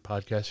Jabroni U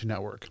Podcasting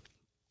Network.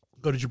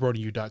 Go to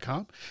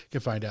jabroniu.com. You can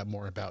find out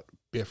more about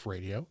Biff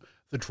Radio,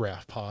 The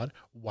Draft Pod,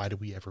 Why Do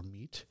We Ever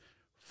Meet,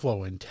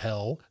 Flow and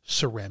Tell,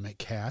 Ceramic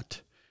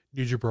Cat,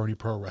 New Jabroni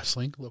Pro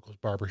Wrestling, Locals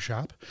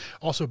Barbershop.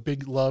 Also,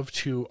 big love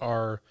to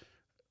our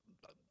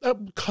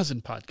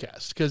cousin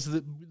podcast, because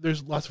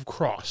there's lots of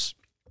cross.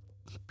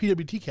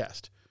 PWT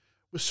Cast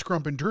with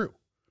Scrump and Drew.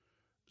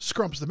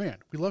 Scrump's the man.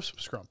 We love some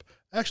Scrump.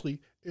 Actually,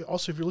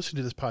 also, if you're listening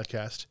to this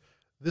podcast,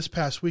 this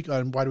past week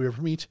on Why Do We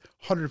Ever Meet,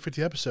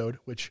 150th episode,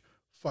 which,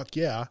 fuck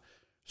yeah,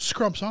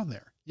 Scrump's on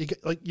there. You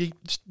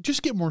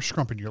just get more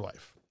Scrump in your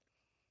life.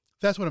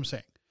 That's what I'm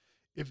saying.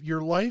 If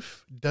your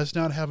life does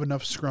not have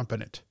enough Scrump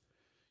in it,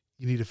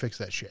 you need to fix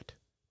that shit,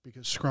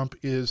 because Scrump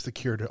is the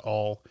cure to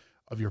all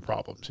of your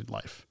problems in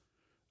life.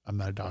 I'm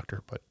not a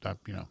doctor, but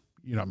you know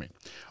what I mean.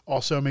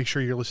 Also, make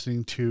sure you're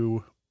listening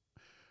to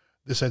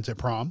This Ends at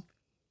Prom.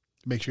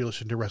 Make sure you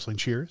listen to Wrestling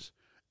Cheers,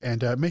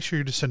 and make sure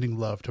you're just sending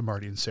love to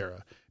Marty and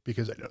Sarah,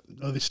 because I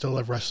know they still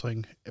love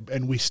wrestling,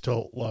 and we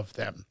still love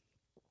them.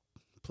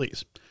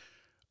 Please.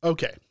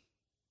 Okay.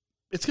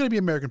 It's going to be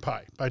American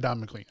Pie by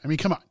Don McLean. I mean,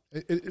 come on.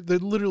 There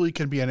literally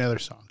can be any other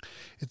song.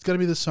 It's going to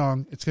be the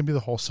song. It's going to be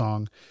the whole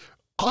song.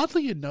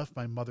 Oddly enough,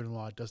 my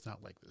mother-in-law does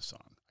not like this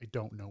song. I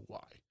don't know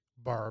why.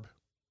 Barb,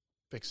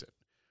 fix it.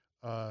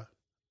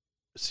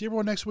 See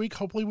everyone next week.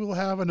 Hopefully we'll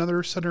have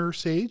another Center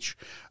Sage.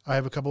 I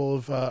have a couple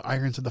of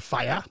irons in the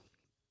fire.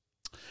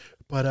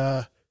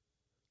 But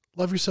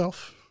love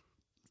yourself.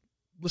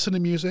 Listen to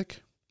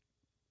music.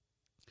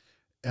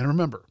 And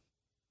remember,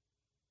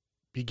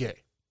 be gay.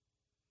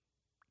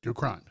 Do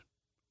crime.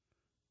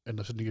 And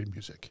listen to good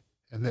music.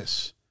 And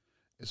this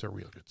is a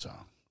real good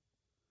song.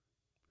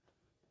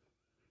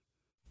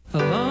 A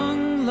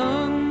long,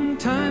 long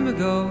time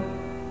ago,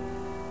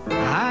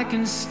 I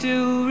can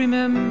still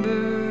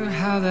remember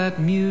how that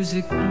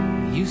music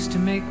used to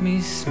make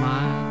me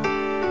smile.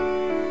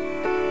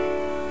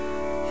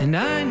 And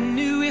I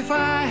knew if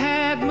I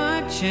had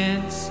my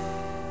chance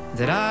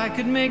that I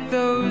could make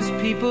those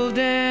people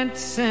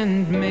dance,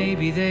 and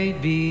maybe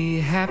they'd be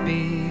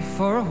happy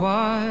for a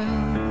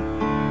while.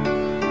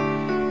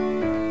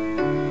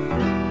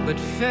 But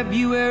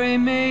February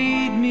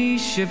made me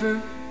shiver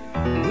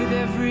with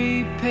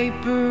every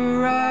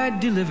paper I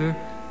deliver.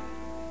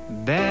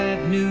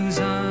 Bad news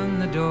on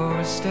the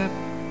doorstep.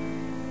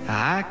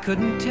 I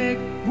couldn't take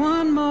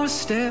one more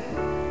step.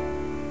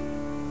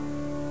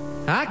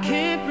 I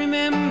can't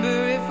remember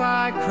if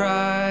I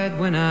cried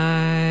when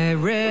I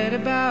read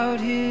about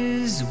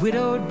his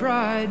widowed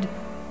bride,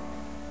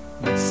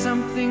 but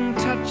something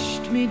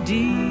touched me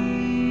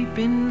deep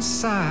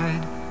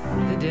inside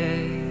the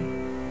day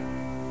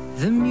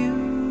the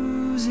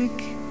music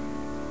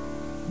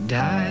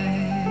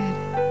died.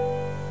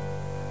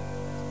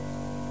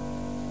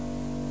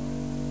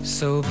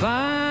 So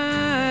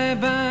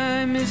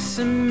bye-bye, Miss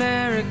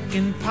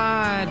American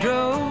Pie.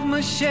 Drove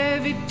my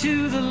Chevy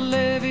to the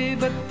levee,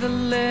 but the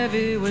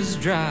levee was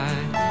dry.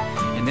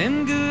 And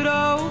them good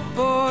old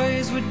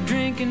boys were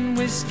drinking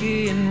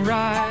whiskey and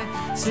rye,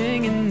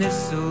 singing,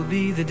 this'll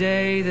be the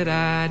day that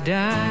I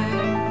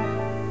die.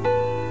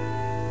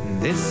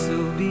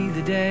 This'll be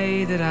the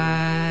day that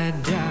I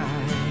die.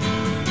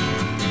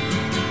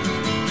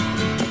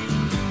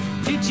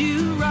 Did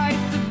you write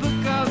the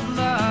book of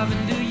love,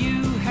 and do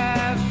you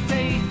have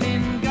faith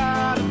in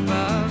God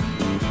above?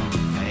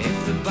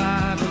 If the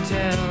Bible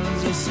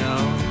tells you so.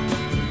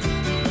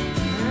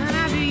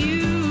 Now do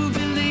you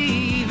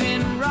believe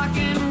in rock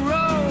and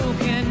roll?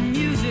 Can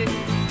music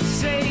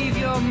save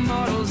your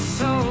mortal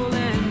soul?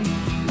 And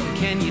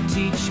can you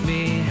teach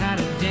me how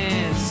to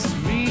dance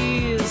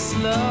real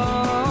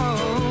slow?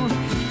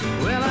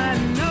 Well, I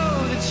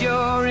know that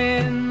you're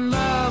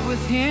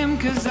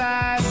 'cause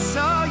I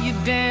saw you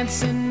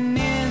dancing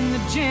in the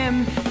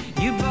gym.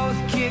 You both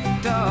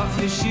kicked off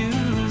your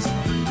shoes.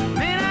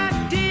 Man, I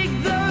dig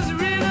those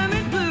rhythm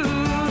and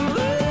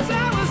blues.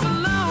 I was a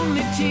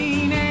lonely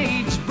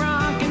teenage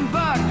bronc and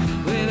buck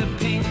with a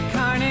pink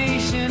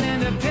carnation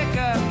and a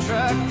pickup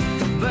truck.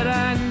 But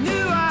I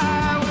knew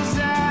I was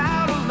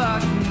out of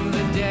luck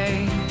the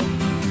day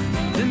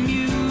the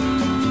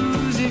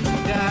music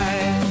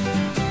died.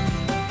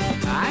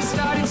 I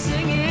started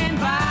singing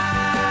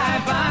bye,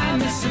 bye,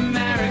 Miss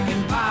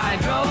American Pie.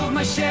 Drove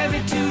my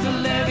Chevy to the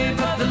levee,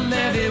 but the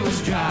levee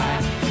was dry.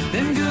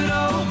 Them good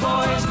old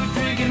boys were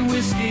drinking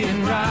whiskey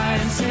and rye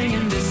and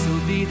singing,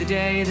 this'll be the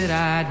day that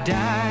I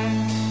die.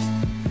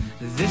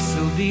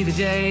 This'll be the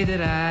day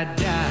that I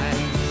die.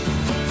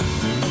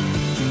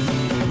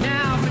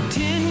 Now for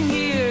 10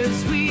 years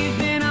we've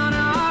been on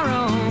our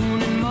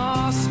own, and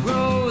moss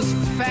grows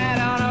fat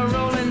on a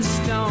rolling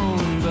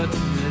stone. But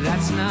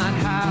that's not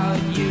how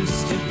it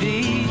used to be.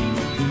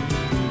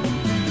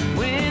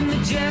 When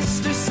the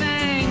jester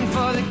sang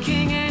for the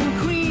king and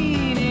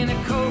queen in a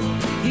coat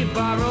he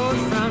borrowed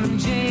from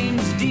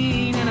James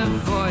Dean, and a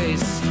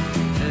voice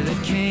that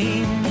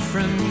came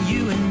from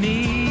you and me.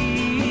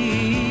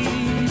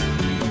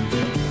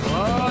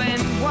 Oh,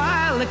 and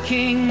while the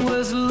king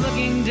was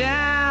looking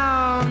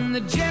down,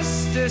 the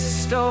jester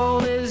stole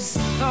his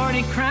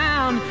thorny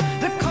crown.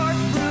 The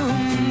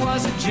courtroom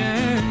was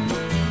adjourned.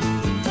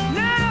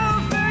 No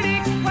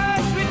verdict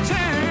was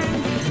returned.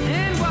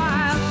 And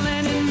while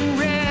Lennon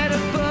read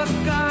a book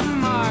on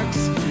Marx,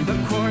 the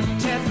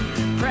quartet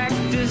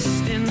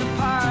practiced in the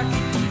park,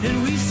 and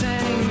we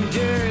sang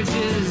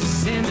dirges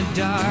in the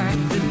dark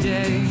the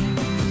day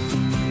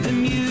the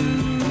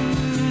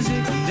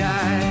music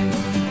died.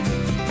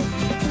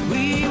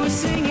 We were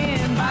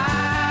singing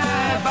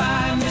bye,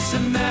 bye, Miss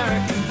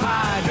American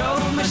Pie.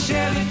 Drove my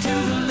Chevy to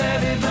the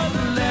levee, but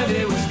the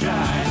levee was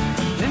dry.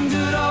 Them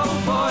good old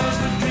boys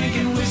were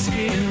drinking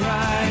whiskey and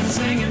rye and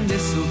singing,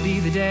 this'll be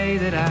the day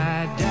that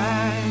I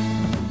die.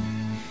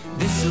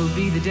 This'll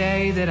be the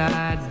day that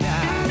I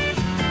die.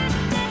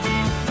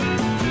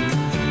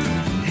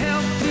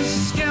 Helter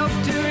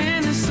skelter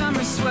in the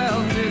summer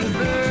swelter, the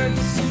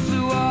birds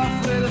flew off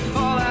with a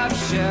fallout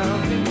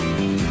shelter.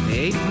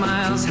 8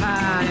 miles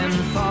high and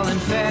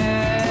falling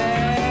fast,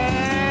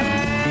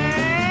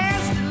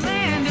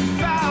 landed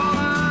foul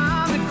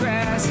on the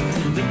grass.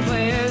 The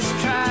players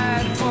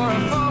tried for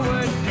a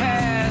forward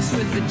pass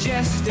with the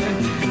jester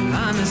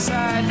on the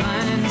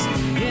sidelines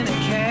in a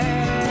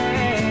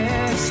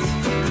cast.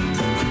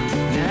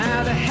 Now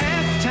the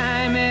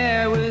halftime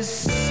air was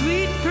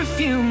sweet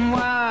perfume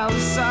while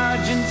the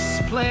sergeants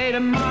played a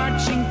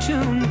marching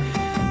tune.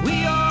 We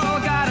all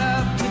got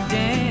up to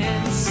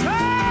dance,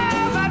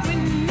 oh, but we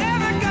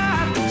never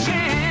got the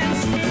chance,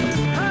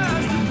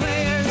 'cause the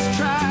players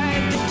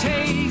tried to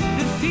take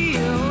the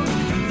field.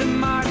 The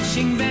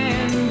marching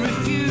band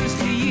refused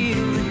to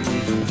yield.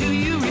 Do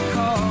you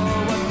recall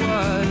what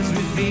was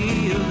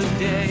revealed the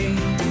day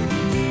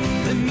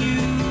the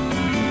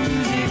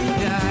music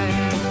died?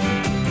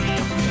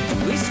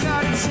 We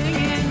started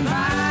singing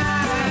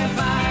bye,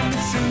 bye,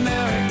 Miss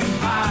American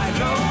Pie.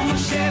 Drove my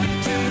Chevy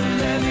to the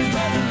levee,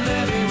 but the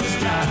levee was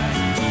dry.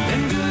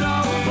 Them good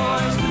old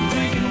boys were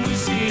drinking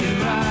whiskey and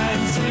rye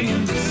and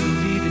singing, this'll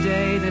be the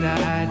day that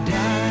I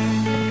die.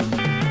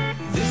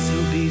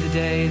 This'll be the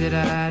day that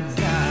I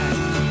die.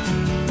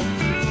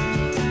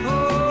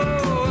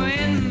 Oh,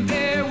 and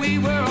there we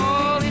were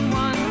all in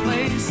one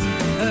place,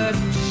 a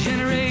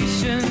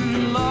generation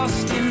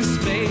lost in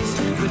space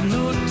with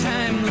no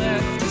time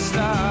left to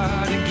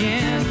start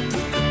again.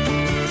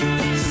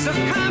 So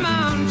come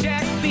on,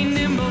 Jack, be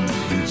nimble,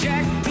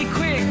 Jack, be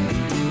quick.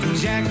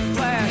 Jack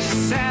Flash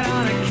sat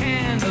on a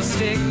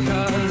candlestick,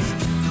 'cause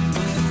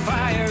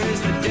fire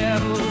is the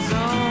devil's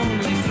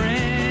only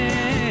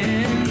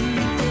friend.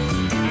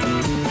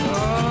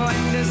 Oh,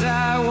 and as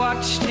I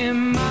watched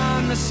him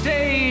on the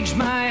stage,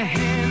 my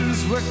hands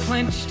were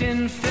clenched in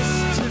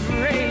fists of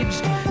rage.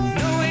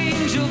 No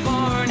angel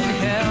born in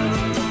hell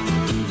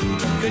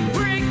could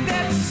break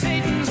that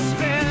Satan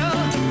spell.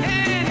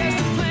 And as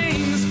the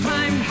flames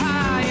climbed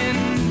high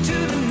into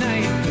the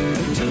night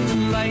to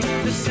light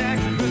the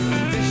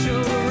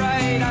sacrificial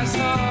rite, I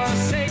saw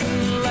Satan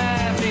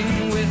laughing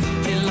with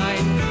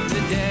delight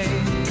the day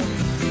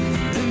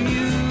the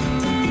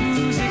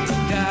music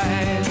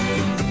died.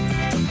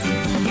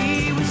 He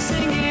was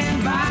singing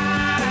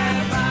bye,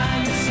 bye,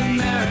 Miss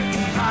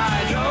American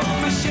Pie. Drove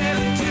my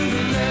Chevy to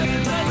the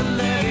levee, but the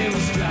levee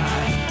was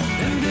dry.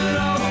 Them good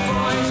old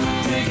boys were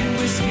drinking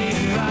whiskey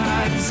and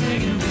rye and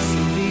singing,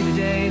 this'll be the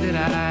day that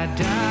I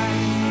die.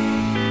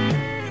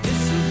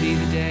 This'll be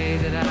the day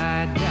that I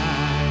die.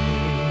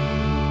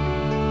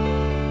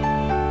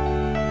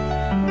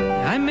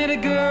 I met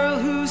a girl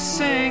who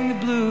sang the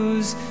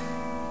blues,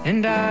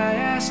 and I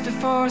asked her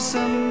for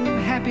some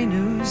happy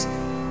news,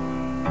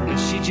 but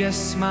she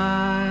just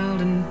smiled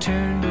and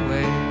turned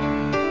away.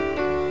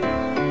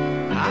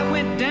 I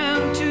went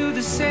down to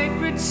the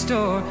sacred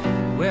store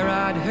where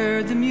I'd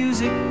heard the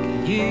music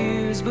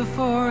years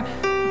before,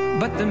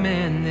 But the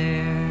man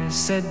there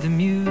said the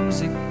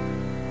music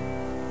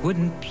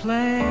wouldn't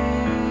play.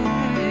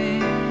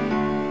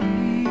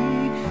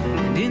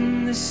 And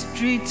in the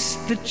streets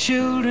the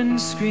children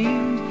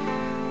screamed,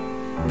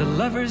 the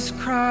lovers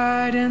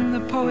cried and the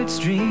poets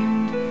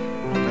dreamed,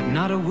 but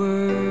not a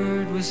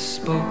word was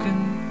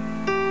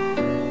spoken.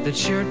 The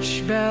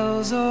church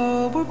bells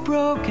all were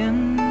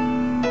broken.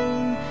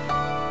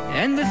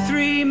 And the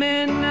three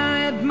men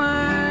I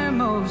admire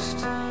most,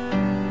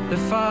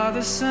 the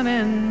Father, Son,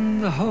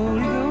 and the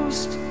Holy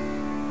Ghost,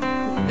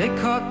 they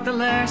caught the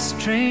last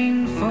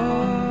train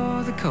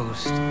for the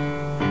coast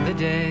the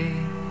day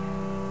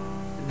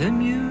the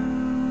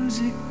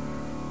music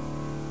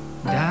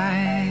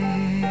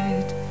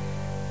died.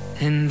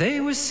 And they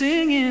were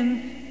singing,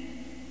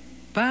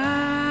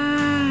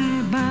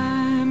 bye,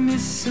 bye,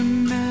 Miss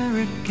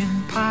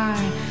American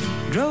Pie.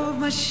 Drove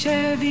my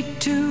Chevy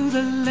to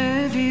the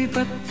levee,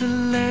 but the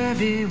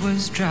levee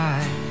was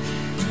dry.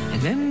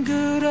 And them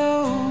good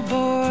old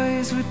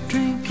boys were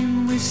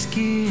drinking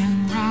whiskey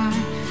and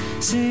rye,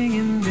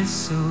 singing,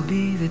 this'll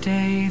be the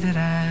day that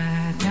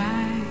I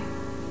die.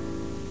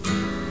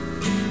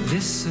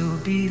 This'll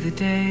be the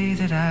day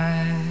that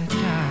I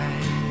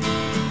die.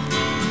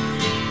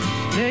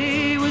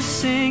 They were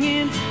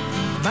singing,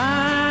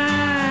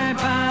 bye,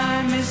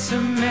 bye, Miss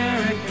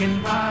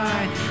American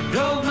Pie.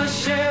 Drove my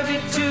Chevy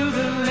to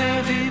the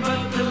levee,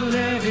 but the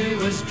levee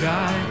was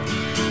dry.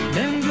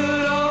 Them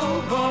good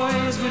old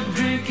boys were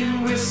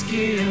drinking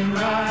whiskey and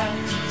rye,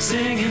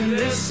 singing,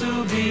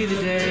 this'll be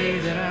the day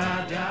that I